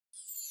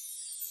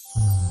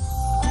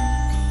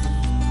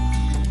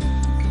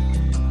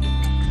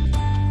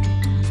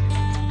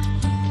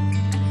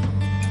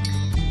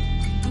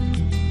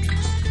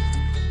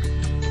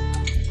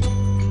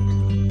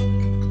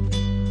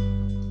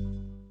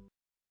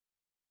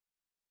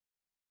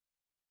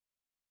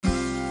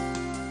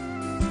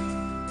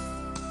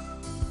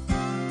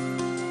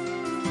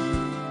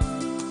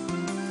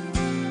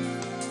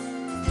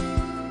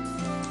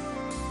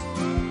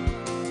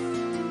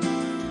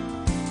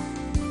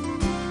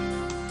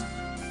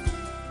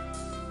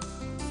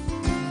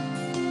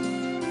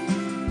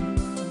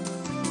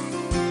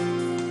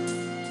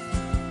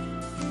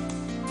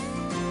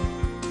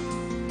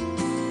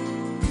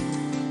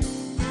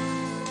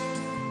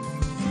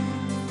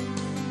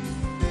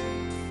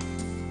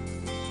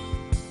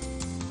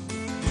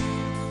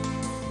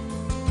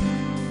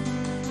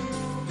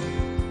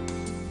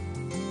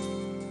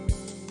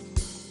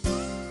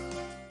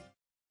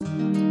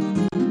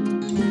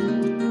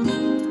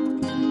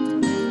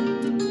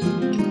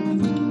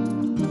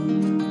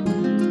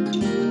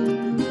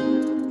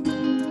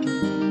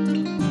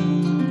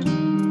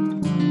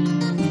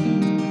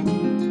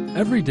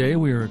Every day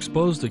we are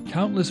exposed to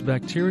countless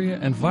bacteria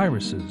and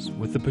viruses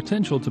with the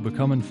potential to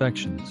become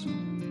infections.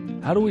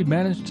 How do we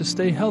manage to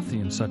stay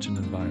healthy in such an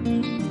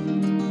environment?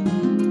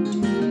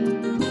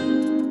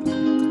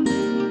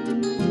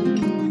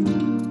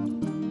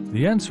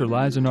 The answer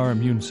lies in our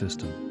immune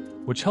system,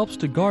 which helps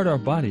to guard our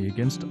body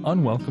against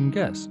unwelcome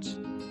guests.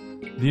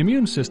 The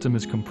immune system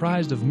is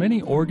comprised of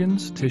many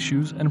organs,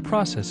 tissues, and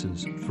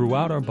processes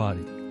throughout our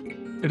body.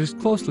 It is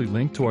closely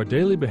linked to our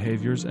daily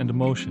behaviors and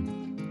emotion.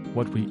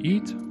 What we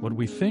eat, what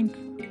we think,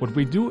 what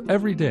we do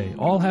every day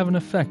all have an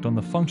effect on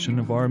the function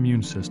of our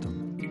immune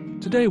system.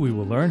 Today we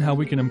will learn how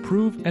we can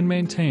improve and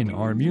maintain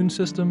our immune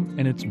system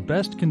in its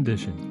best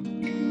condition.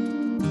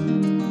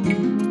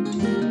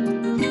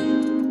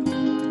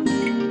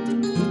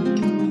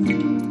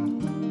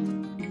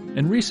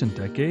 In recent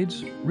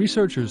decades,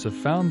 researchers have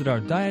found that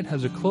our diet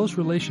has a close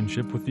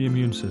relationship with the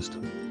immune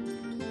system.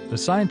 The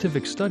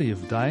scientific study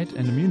of diet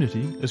and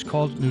immunity is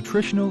called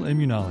Nutritional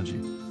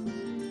Immunology.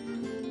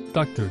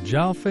 Dr.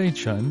 Jau-Fei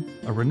Chen,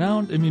 a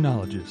renowned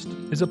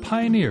immunologist, is a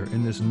pioneer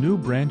in this new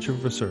branch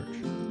of research.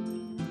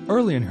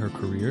 Early in her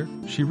career,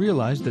 she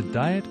realized that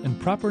diet and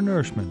proper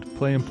nourishment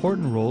play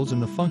important roles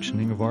in the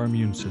functioning of our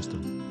immune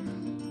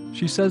system.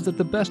 She says that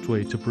the best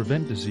way to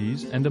prevent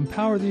disease and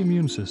empower the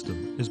immune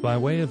system is by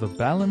way of a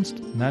balanced,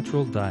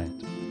 natural diet.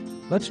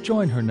 Let's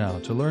join her now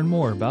to learn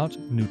more about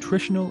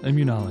nutritional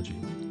immunology.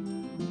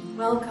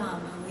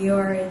 Welcome. We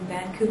are in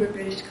Vancouver,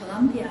 British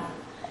Columbia,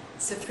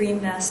 Supreme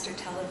Master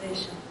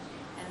Television.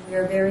 We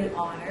are very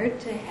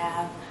honored to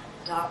have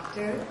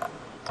Dr.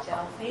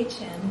 Jau-Fei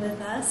Chen with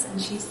us,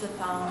 and she's the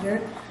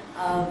founder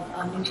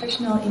of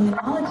Nutritional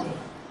Immunology.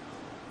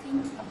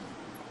 Thank you.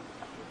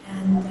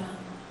 And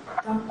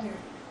Doctor,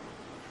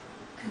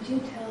 could you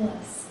tell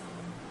us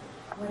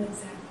what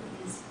exactly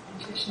is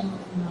Nutritional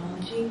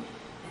Immunology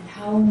and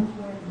how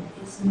important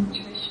is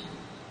nutrition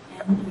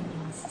and the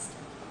immune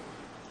system?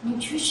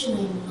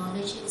 Nutritional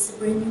immunology is a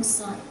brand new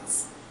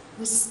science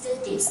which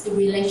studies the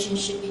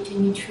relationship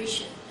between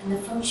nutrition and the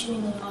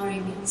functioning of our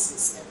immune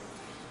system.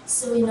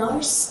 So in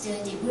our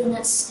study, we're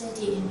not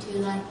studying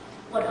into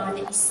what are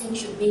the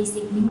essential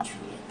basic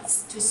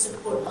nutrients to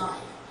support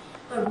life,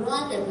 but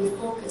rather we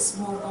focus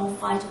more on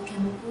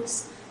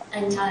phytochemicals,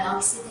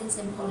 antioxidants,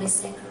 and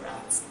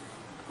polysaccharides.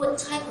 What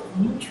type of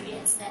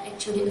nutrients that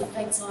actually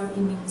affects our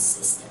immune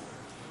system?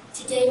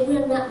 Today,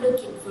 we're not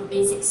looking for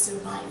basic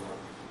survival.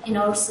 In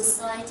our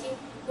society,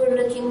 we're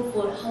looking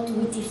for how do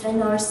we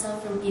defend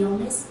ourselves from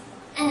illness,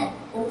 and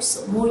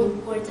also, more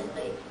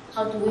importantly,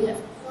 how do we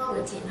have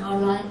quality in our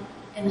life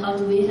and how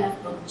do we have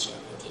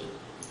longevity.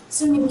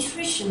 So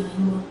nutritional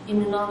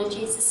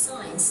immunology is a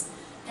science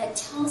that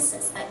tells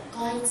us, that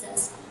guides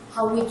us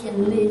how we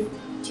can live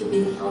to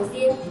be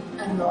healthier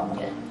and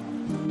longer.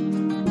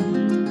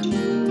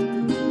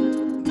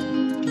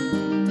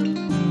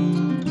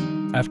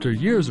 After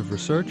years of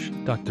research,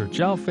 Dr.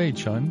 Jau-Fei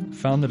Chen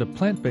found that a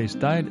plant-based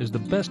diet is the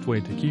best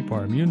way to keep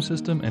our immune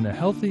system in a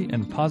healthy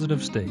and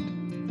positive state.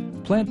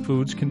 Plant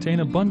foods contain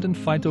abundant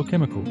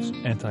phytochemicals,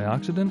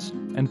 antioxidants,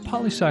 and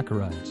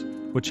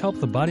polysaccharides, which help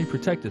the body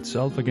protect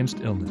itself against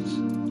illness.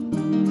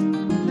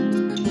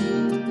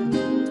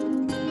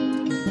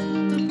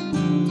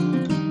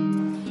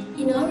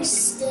 In our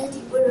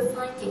study, we're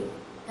finding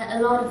that a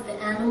lot of the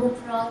animal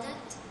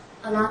product,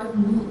 a lot of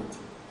meat,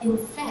 in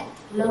fact,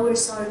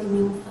 lowers our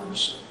immune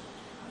function.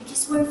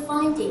 Because we're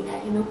finding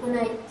that, when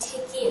I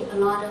take in a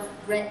lot of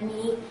red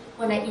meat,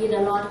 when I eat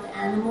a lot of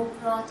animal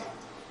product,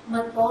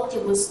 my body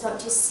will start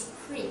to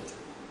secrete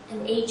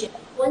an agent.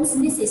 Once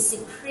this is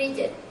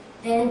secreted,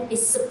 then it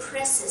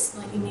suppresses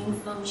my immune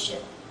function.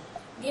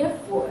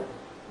 Therefore,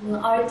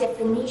 our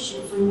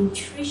definition for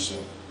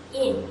nutrition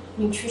in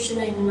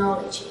nutritional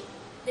immunology,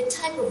 the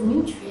type of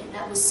nutrient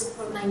that will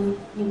support my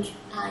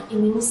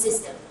immune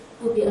system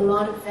will be a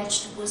lot of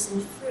vegetables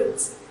and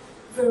fruits.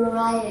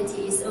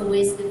 Variety is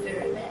always the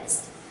very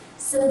best.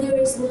 So there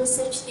is no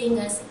such thing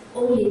as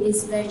only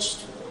this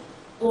vegetable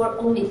or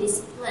only this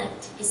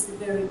plant is the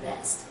very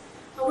best.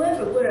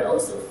 However, we're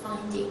also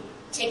finding,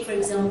 take for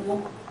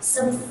example,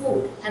 some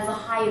food have a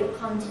higher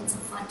content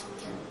of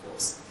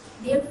phytochemicals.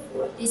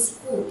 Therefore, this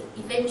food,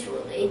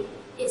 eventually,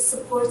 it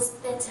supports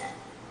better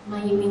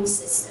my immune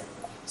system.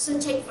 So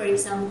take for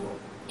example,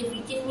 if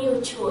you give me a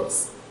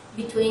choice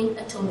between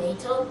a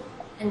tomato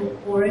and an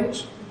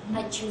orange,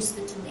 I choose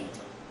the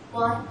tomato.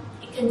 Why?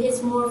 It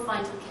contains more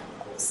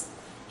phytochemicals.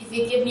 If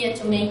you give me a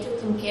tomato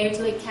compared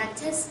to a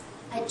cactus,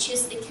 I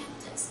choose the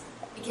cactus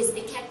because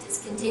the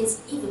cactus contains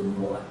even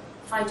more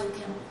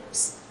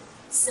phytochemicals.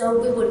 So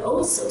we would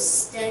also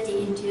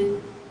study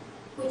into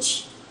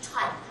which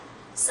type.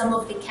 Some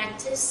of the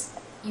cactus,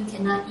 you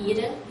cannot eat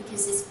it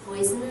because it's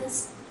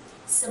poisonous.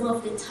 Some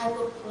of the type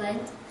of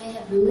plant, they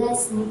have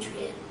less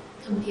nutrient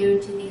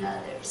compared to the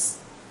others.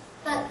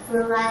 But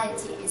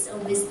variety is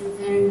always the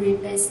very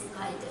best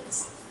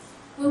guidance.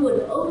 We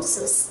would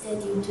also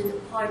study into the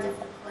part of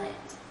the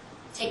plant.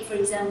 Take for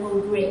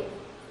example grape.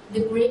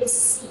 The grape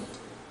seed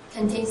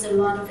contains a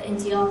lot of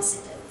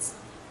antioxidants.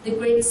 The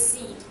grape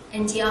seed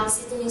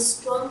antioxidant is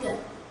stronger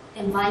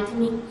than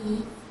vitamin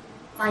E,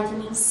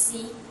 vitamin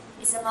C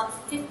is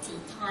about 50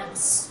 times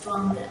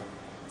stronger.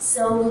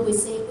 So we would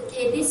say,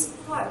 okay, this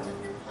part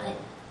of the plant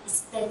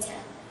is better.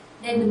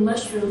 Then the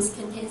mushrooms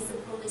contains the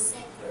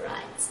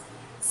polysaccharides.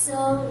 So,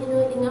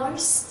 in our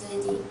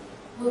study,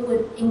 we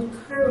would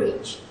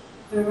encourage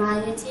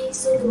variety.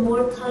 So the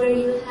more color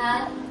you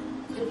have,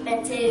 the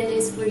better it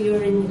is for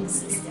your immune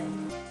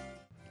system.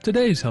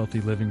 Today's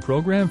Healthy Living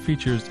program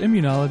features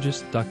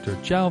immunologist Dr.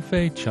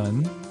 Jau-Fei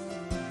Chen.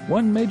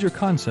 One major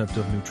concept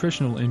of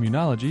nutritional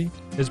immunology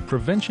is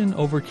prevention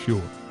over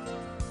cure.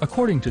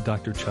 According to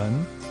Dr.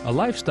 Chen, a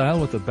lifestyle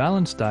with a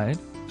balanced diet,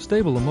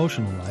 stable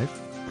emotional life,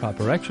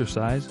 proper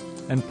exercise,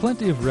 and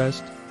plenty of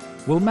rest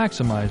will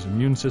maximize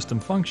immune system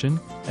function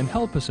and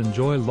help us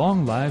enjoy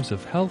long lives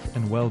of health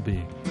and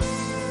well-being.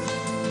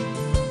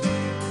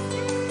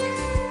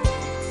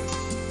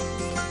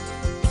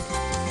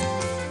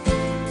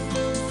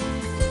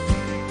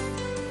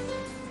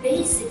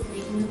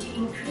 Basically, to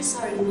increase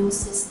our immune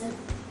system,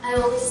 I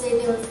always say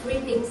there are 3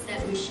 things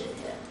that we should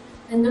do.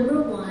 And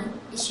number 1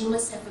 is you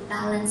must have a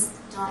balanced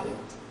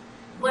diet.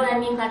 What I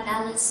mean by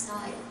balanced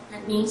diet,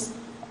 that means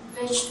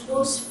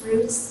vegetables,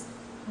 fruits,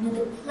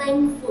 the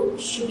plain food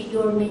should be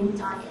your main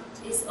diet.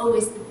 It's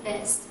always the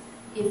best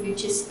if you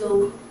just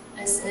go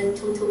as a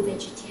total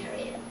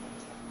vegetarian.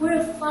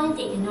 We're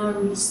finding in our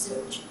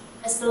research,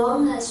 as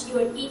long as you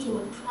are eating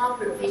a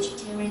proper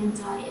vegetarian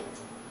diet,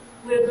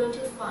 we're going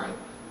to find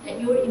that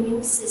your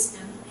immune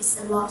system is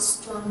a lot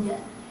stronger.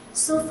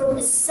 So from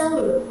a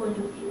cellular point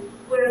of view,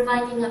 we're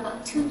finding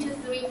about 2 to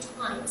 3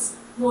 times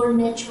more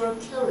natural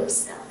killer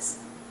cells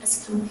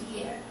as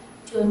compared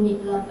to a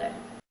meat lover.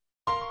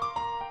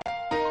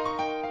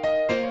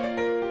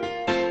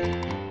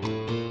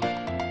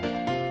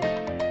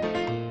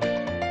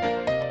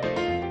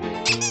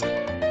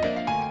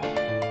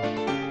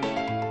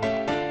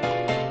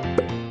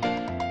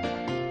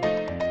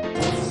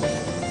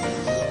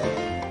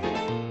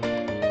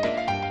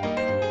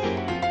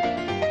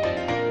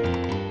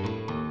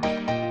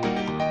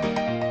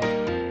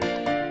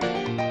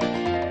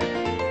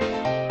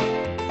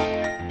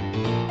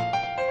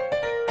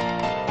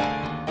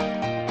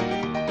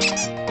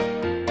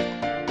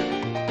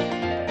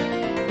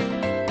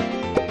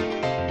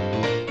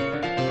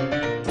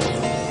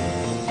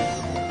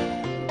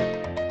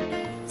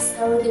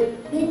 So the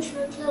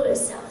natural killer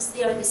cells,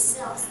 they are the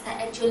cells that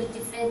actually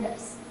defend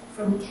us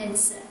from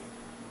cancer.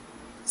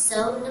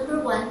 So number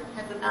 1,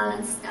 have a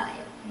balanced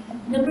diet.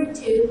 Number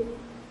 2,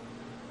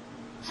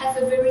 have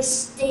a very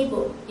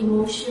stable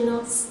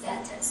emotional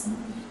status.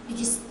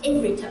 Because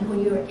every time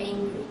when you're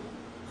angry,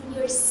 when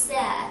you're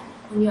sad,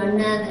 when you're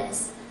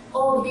nervous,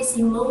 all these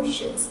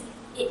emotions,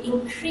 it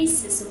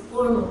increases a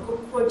hormone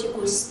called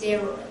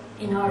corticosteroid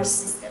in our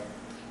system.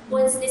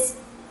 Once this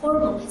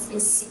hormone has been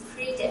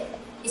secreted,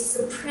 it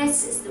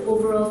suppresses the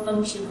overall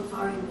function of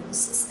our immune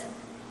system.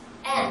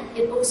 And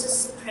it also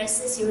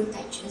suppresses your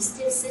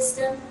digestive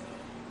system.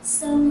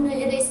 So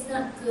it is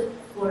not good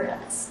for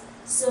us.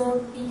 So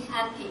be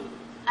happy.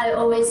 I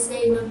always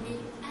say, be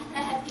a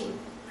happy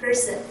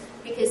person.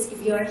 Because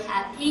if you're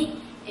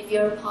happy, if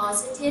you're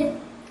positive,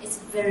 it's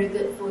very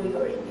good for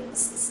your immune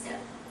system.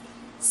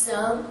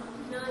 So,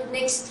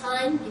 next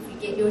time, if you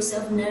get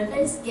yourself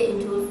nervous, get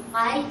into a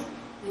fight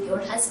with your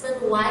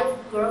husband, wife,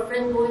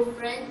 girlfriend,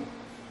 boyfriend,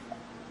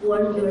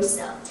 warn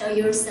yourself. Tell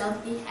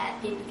yourself, be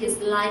happy, because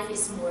life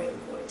is more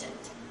important.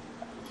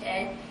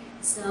 Okay?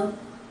 So,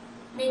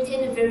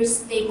 maintain a very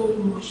stable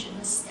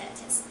emotional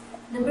status.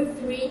 Number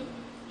 3,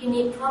 you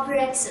need proper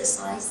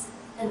exercise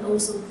and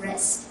also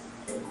rest.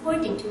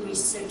 According to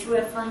research, we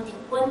are finding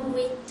 1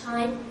 week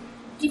time,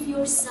 give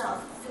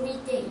yourself 3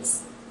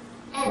 days.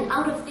 And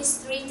out of these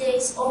 3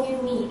 days, all you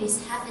need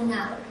is half an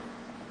hour.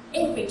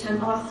 Every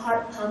time our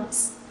heart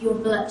pumps, your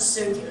blood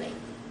circulates.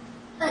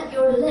 But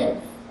your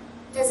lymph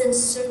doesn't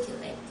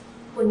circulate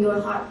when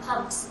your heart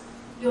pumps.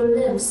 Your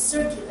limbs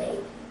circulate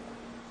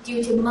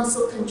due to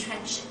muscle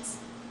contractions.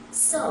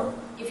 So,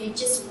 if you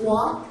just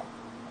walk,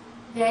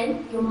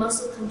 then your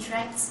muscle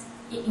contracts,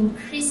 it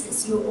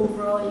increases your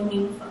overall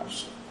immune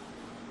function.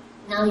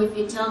 Now if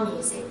you tell me,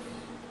 you say,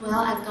 well,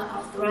 I've got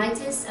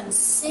arthritis, I'm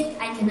sick,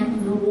 I cannot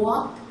even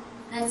walk,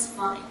 that's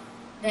fine.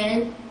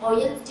 Then all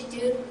you have to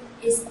do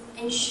is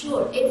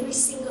ensure every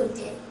single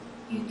day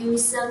you do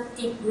some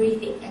deep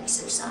breathing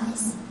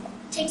exercise.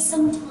 Take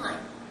some time,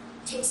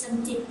 take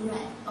some deep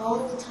breath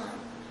all the time.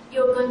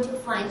 You're going to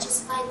find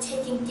just by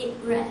taking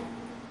deep breath,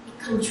 it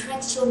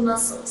contracts your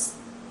muscles,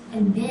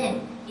 and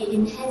then it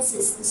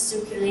enhances the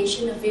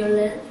circulation of your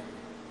lymph,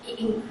 it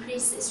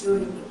increases your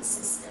immune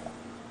system.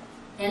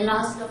 And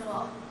last of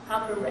all,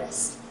 proper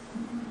rest.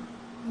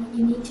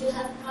 You need to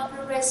have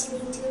proper rest, you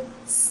need to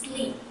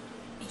sleep.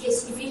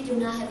 Because if you do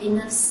not have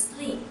enough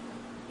sleep,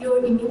 your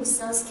immune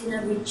cells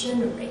cannot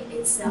regenerate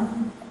itself.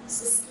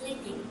 So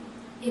sleeping,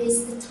 it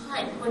is the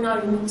time when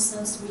our immune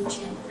cells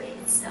regenerate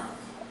itself.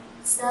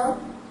 So,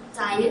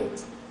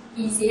 diet,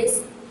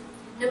 easiest.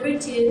 Number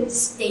 2,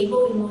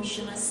 stable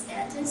emotional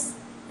status.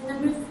 And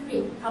number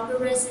 3, proper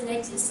rest and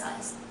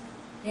exercise.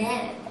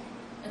 Then,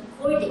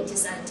 according to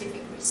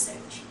scientific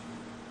research,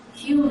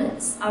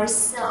 humans, our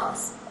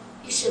cells,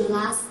 it should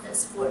last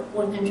us for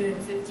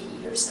 150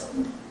 years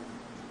old.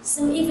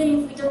 So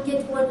even if we don't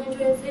get to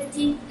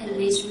 150, at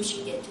least we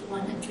should get to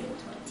 120.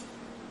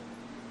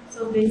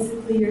 So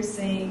basically you're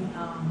saying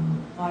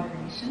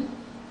moderation,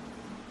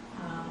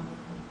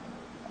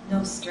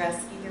 no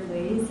stress either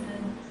ways,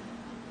 and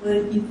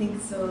would you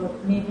think so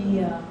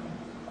maybe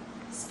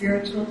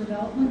spiritual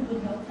development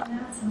would help in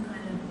that, some kind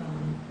of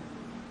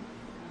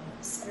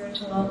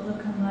spiritual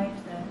outlook on life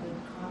that would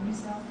calm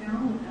yourself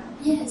down with that?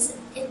 Yes,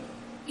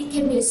 it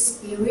can be a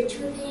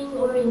spiritual thing,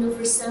 or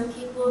for some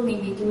people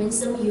maybe doing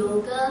some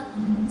yoga,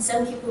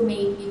 some people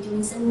may be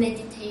doing some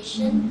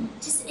meditation,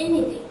 just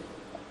anything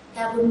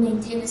that would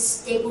maintain a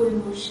stable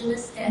emotional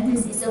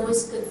status is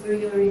always good for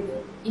your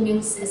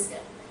immune system.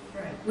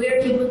 Right.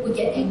 We're human, we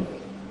get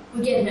angry,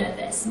 we get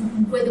nervous,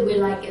 whether we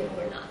like it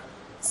or not.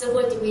 So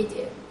what do?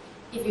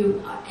 If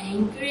you are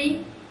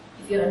angry,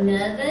 if you're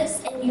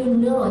nervous, and you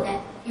know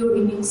that your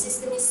immune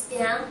system is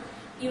down,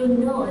 you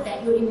know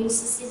that your immune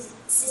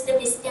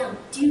system is down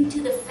due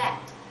to the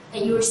fact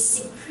that you're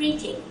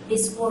secreting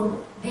this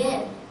hormone,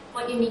 then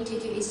what you need to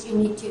do is you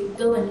need to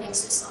go and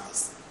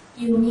exercise.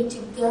 You need to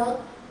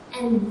go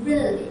and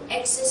really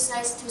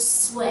exercise to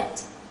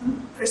sweat,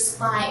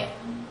 perspire.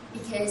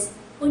 Because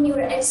when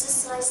you're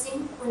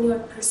exercising, when you're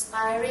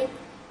perspiring,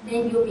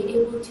 then you'll be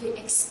able to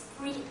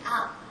excrete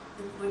out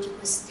the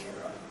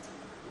corticosteroid.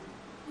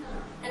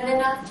 And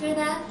then after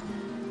that,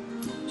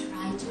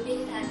 try to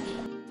be happy.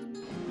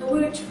 And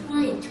we're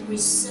trying to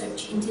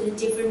research into the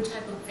different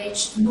type of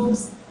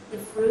vegetables, the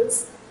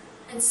fruits,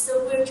 and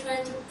so we're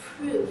trying to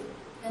prove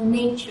that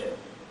nature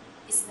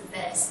is the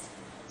best.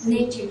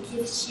 Nature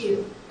gives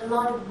you a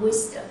lot of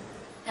wisdom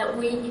that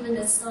we, even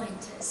as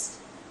scientists,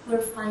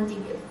 we're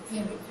finding it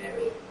very,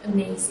 very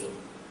amazing.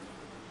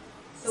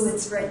 So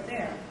it's right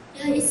there.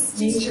 Yeah, it's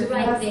just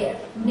right there.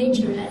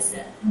 Nature has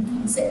it.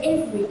 So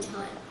every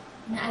time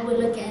I will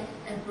look at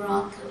a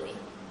broccoli,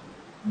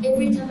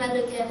 every time I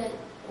look at an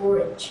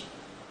orange,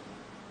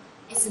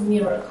 it's a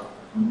miracle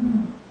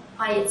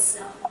by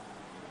itself.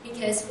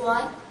 Because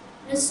why?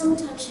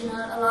 Sometimes,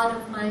 a lot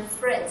of my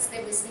friends,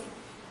 they will say,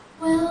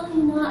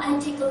 well, I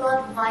take a lot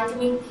of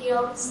vitamin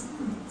pills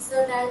so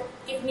that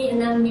give me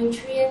enough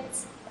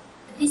nutrients.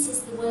 But this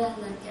is the way I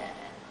look at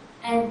it.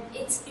 And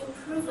it's been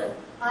proven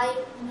by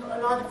a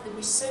lot of the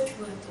research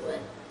we're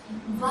doing.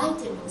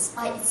 Vitamins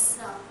by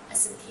itself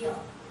as a pill,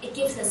 it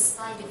gives a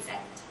side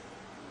effect.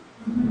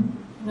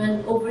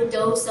 An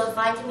overdose of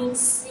vitamin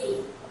C,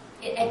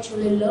 it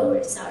actually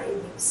lowers our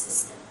immune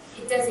system.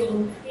 It doesn't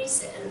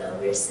increase it, it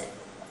lowers it.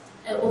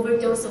 An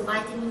overdose of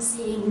vitamin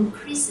C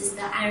increases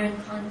the iron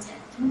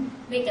content,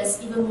 make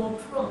us even more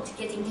prone to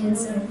getting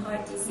cancer and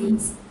heart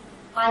disease.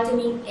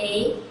 Vitamin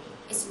A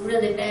is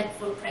really bad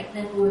for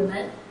pregnant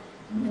women,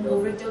 an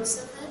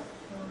overdose of it.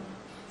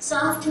 So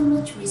after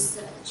much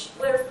research,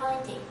 we're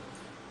finding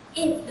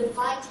if the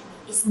vitamin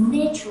is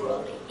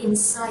naturally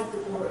inside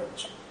the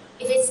orange,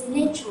 if it's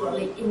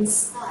naturally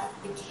inside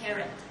the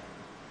carrot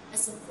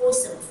as a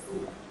wholesome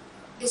food,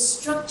 the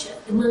structure,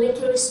 the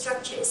molecular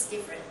structure is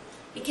different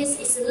because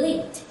it's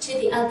linked to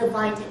the other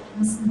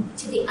vitamins,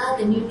 to the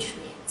other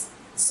nutrients.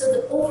 So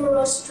the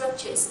overall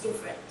structure is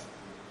different.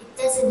 It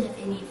doesn't have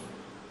any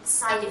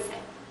side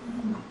effect.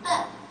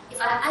 But if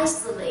I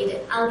isolate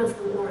it out of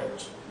the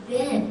orange,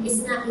 then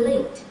it's not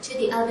linked to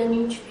the other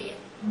nutrient.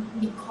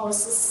 It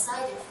causes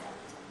side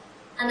effect.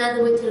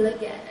 Another way to look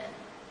at it,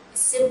 a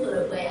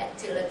simpler way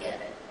to look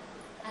at it,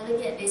 I look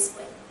at it this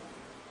way.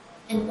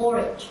 An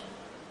orange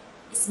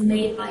is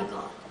made by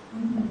God.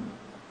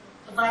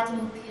 A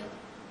vitamin pill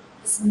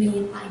is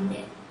made by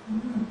man.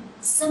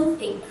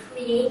 Something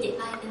created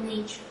by the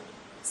nature,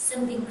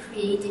 something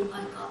created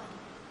by God.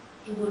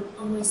 It would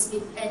always be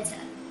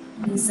better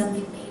than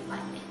something made by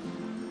man.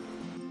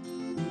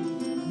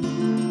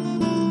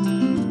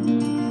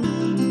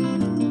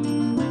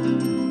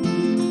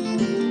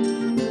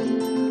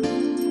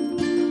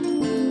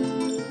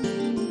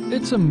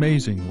 It's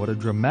amazing what a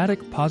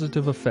dramatic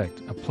positive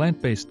effect a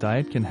plant-based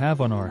diet can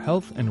have on our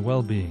health and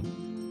well-being.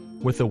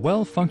 With a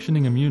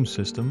well-functioning immune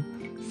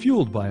system,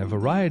 fueled by a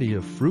variety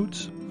of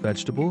fruits,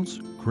 vegetables,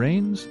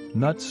 grains,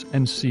 nuts,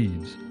 and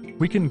seeds,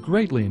 we can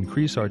greatly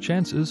increase our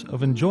chances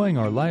of enjoying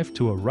our life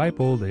to a ripe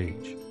old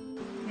age.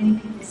 Many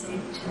people say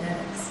that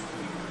genetics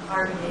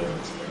are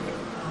related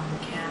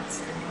to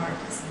cancer and heart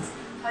disease.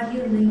 How do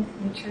you link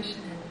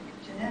nutrition and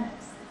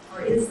genetics,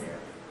 or is there?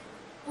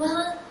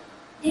 Well,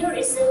 there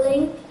is a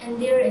link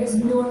and there is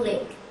no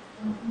link.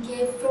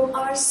 Okay, from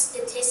our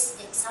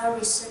statistics, our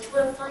research,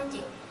 we're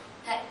finding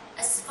that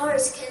as far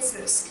as cancer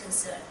is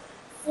concerned,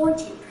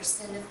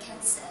 40% of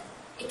cancer,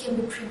 it can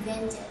be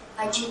prevented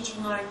by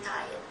changing our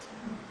diet.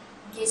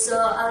 Okay, so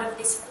out of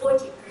this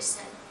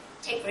 40%,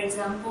 take for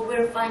example,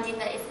 we're finding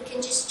that if we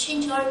can just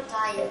change our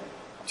diet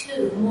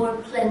to more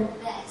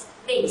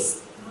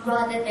plant-based,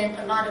 rather than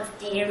a lot of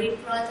dairy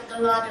product, a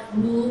lot of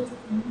meat,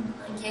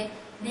 okay,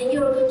 then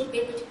you're going to be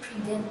able to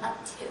prevent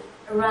up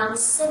to around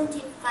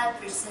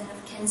 75%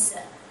 of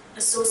cancer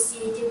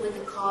associated with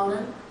the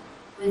colon,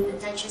 with the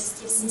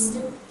digestive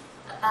system,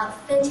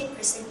 about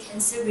 30%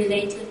 cancer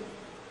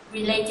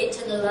related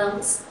to the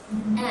lungs,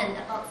 and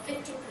about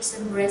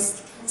 50%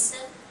 breast cancer,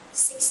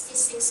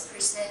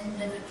 66%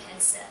 liver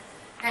cancer.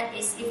 That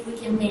is, if we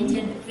can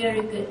maintain a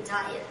very good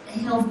diet, a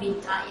healthy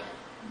diet.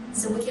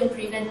 So we can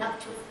prevent up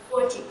to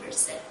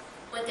 40%.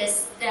 What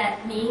does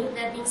that mean?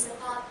 That means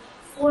about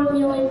 4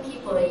 million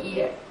people a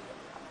year,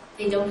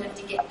 they don't have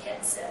to get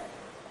cancer.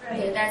 Right.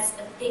 Okay, that's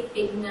a big,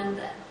 big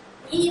number.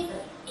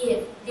 Even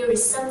if there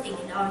is something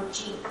in our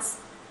genes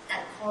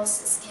that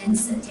causes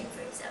cancer, take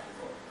for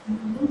example,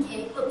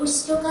 okay, but we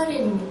still got an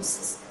immune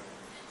system.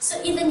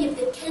 So even if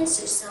the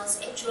cancer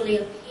cells actually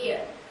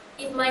appear,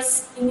 if my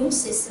immune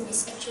system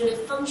is actually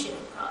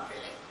functioning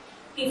properly,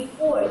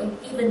 before you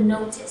even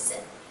notice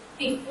it,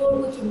 before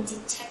we can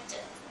detect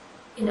it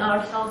in our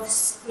health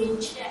screen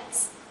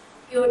checks,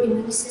 your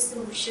immune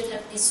system should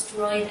have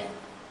destroyed it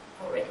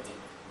already.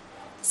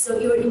 So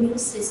your immune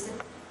system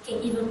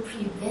can even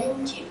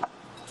prevent you,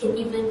 can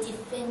even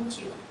defend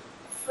you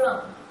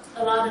from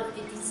a lot of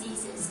the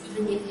diseases,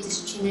 even if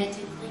it's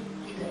genetically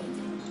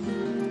related.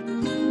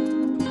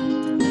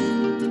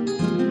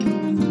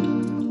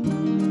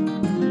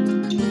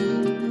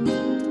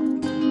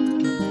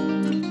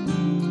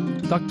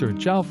 Dr.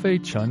 Jau-Fei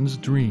Chen's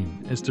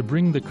dream is to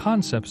bring the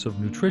concepts of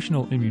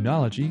nutritional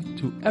immunology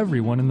to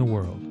everyone in the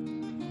world.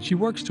 She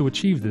works to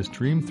achieve this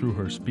dream through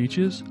her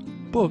speeches,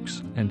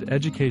 books, and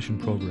education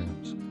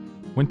programs.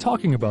 When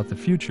talking about the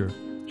future,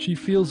 she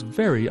feels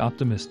very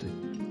optimistic.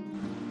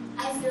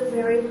 I feel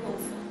very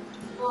hopeful.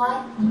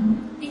 Why?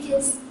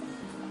 Because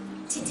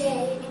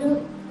today,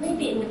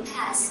 maybe in the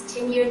past,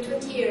 10 years,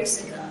 20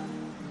 years ago,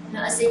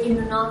 as an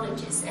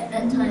immunologist at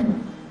that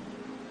time,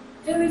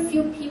 very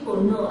few people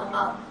know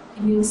about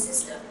immune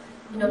system.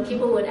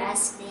 People would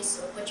ask me,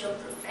 so what's your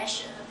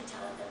profession? I would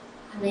tell them,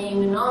 I'm an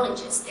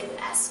immunologist. They would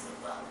ask me,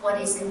 well, what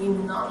is an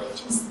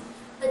immunologist?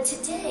 But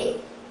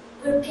today,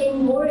 we're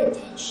paying more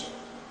attention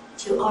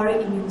to our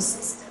immune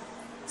system.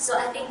 So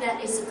I think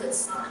that is a good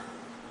sign.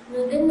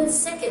 Then the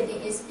second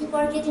thing is people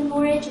are getting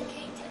more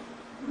educated.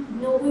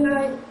 We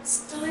are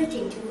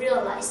starting to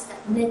realize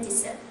that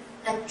medicine,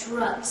 that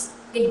drugs,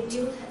 they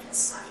do have a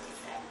side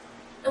effect.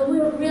 And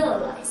we're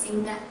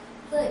realizing that,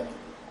 look,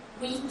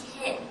 we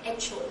can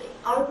actually,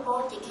 our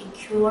body can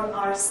cure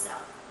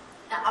ourselves,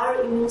 that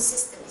our immune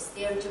system is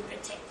there to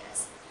protect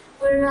us.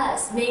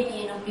 Whereas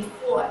maybe,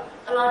 before,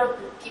 a lot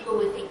of people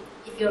would think,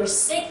 if you're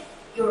sick,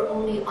 your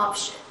only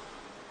option,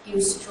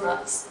 use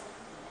drugs,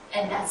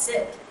 and that's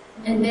it.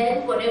 And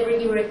then whatever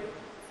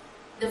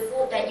the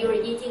food that you're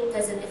eating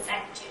doesn't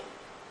affect you.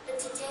 But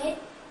today,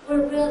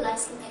 we're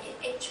realizing that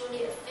it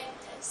actually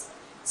affects us.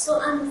 So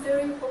I'm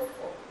very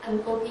hopeful.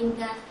 I'm hoping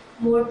that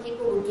more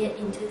people will get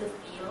into the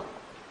field,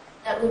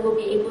 that we will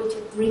be able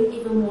to bring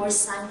even more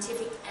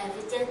scientific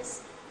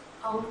evidence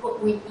on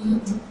what we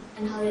eat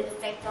and how it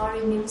affects our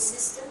immune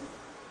system.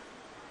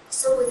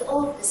 So with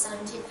all of the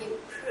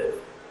scientific proof,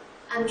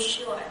 I'm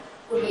sure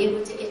we'll be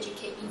able to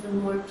educate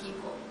even more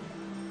people.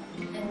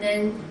 And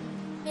then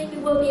maybe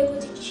we'll be able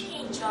to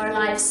change our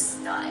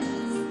lifestyle.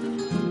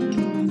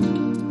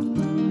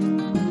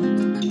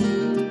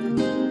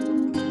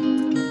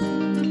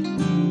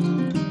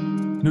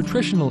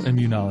 Nutritional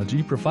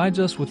immunology provides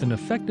us with an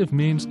effective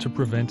means to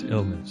prevent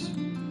illness.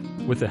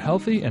 With a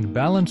healthy and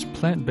balanced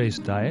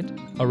plant-based diet,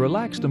 a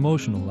relaxed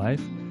emotional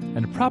life,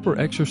 and proper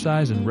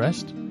exercise and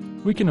rest,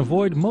 we can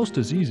avoid most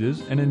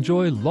diseases and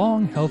enjoy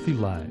long, healthy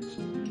lives.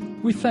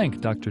 We thank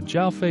Dr.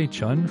 Jau-Fei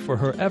Chen for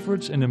her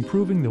efforts in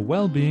improving the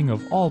well-being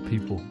of all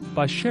people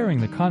by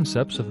sharing the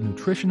concepts of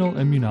nutritional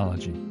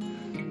immunology.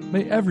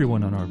 May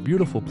everyone on our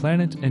beautiful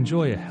planet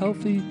enjoy a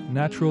healthy,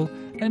 natural,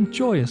 and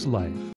joyous life.